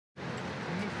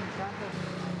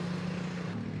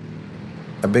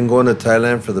I've been going to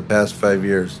Thailand for the past 5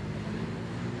 years.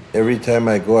 Every time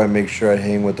I go, I make sure I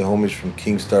hang with the homies from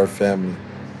Kingstar Family.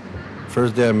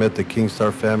 First day I met the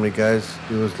Kingstar Family guys,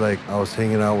 it was like I was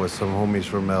hanging out with some homies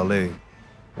from L.A.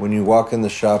 When you walk in the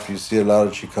shop, you see a lot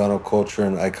of Chicano culture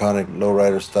and iconic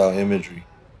lowrider style imagery.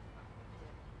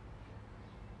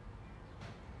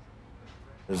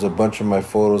 There's a bunch of my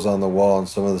photos on the wall and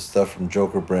some of the stuff from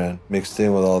Joker brand mixed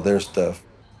in with all their stuff.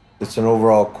 It's an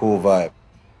overall cool vibe.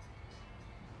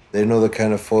 They know the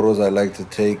kind of photos I like to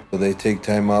take, so they take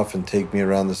time off and take me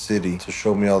around the city to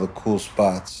show me all the cool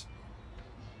spots.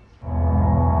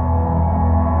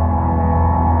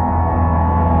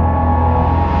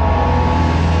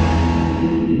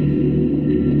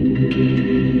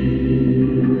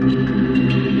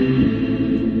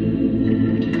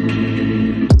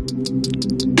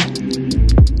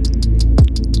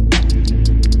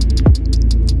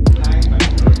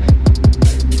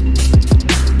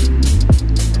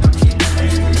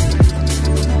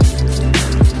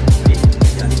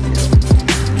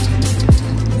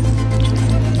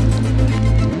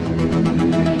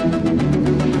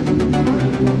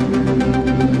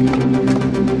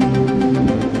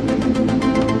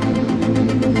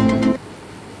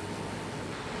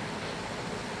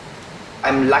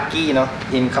 I'm lucky,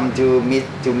 him come to meet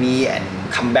to me and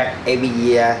come back every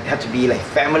year. It have to be like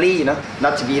family,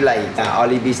 not to be like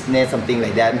only business, something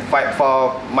like that. Fight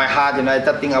for my heart, I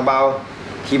just think about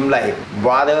him like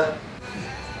brother.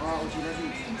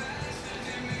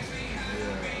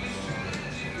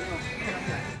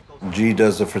 G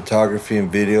does the photography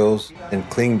and videos, and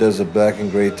Kling does the black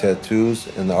and gray tattoos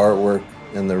and the artwork,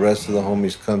 and the rest of the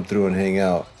homies come through and hang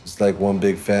out. It's like one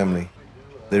big family.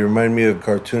 They remind me of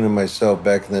Cartoon and myself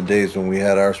back in the days when we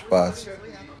had our spots.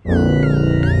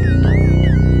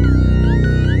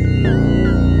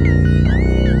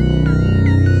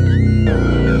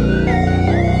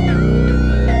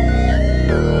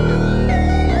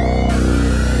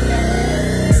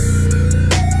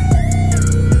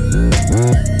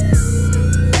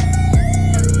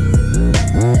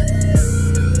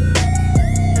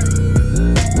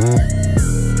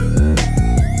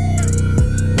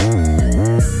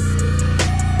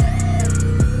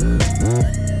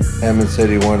 Hammond said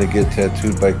he wanted to get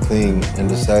tattooed by Kling and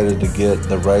decided to get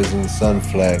the Rising Sun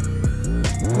flag.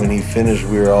 When he finished,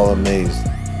 we were all amazed.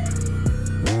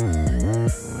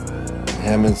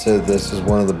 Hammond said this is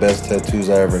one of the best tattoos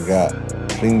I ever got.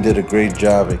 Kling did a great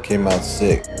job, it came out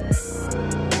sick.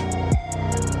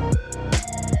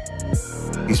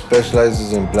 He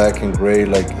specializes in black and gray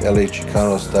like L.A.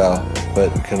 Chicano style, but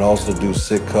can also do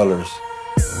sick colors.